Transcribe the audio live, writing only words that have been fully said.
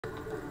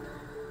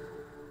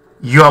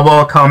You are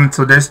welcome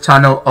to this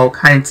channel,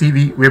 Alkine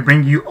TV. We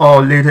bring you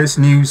all latest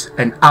news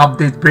and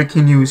updates,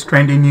 breaking news,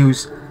 trending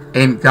news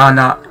in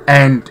Ghana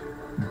and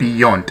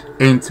beyond.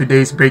 In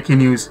today's breaking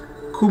news,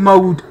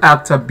 Kumawood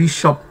actor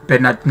Bishop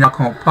Bernard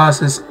Nyarko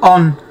passes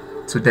on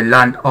to the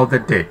land of the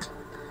dead.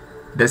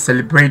 The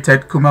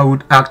celebrated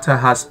Kumawood actor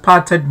has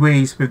parted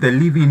ways with the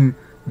living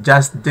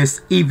just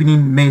this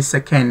evening, May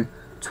 2nd,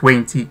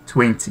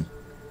 2020.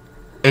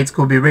 It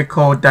could be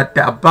recalled that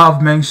the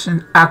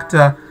above-mentioned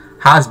actor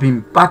has been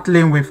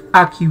battling with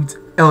acute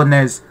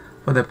illness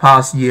for the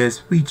past years,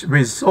 which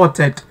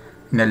resulted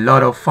in a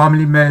lot of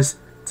family mess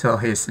till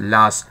his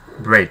last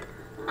breath.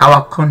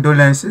 Our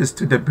condolences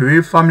to the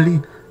bereaved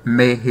family.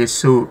 May his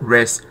soul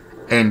rest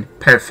in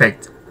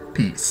perfect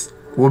peace.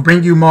 We'll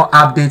bring you more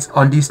updates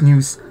on this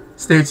news.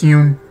 Stay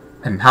tuned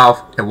and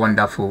have a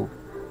wonderful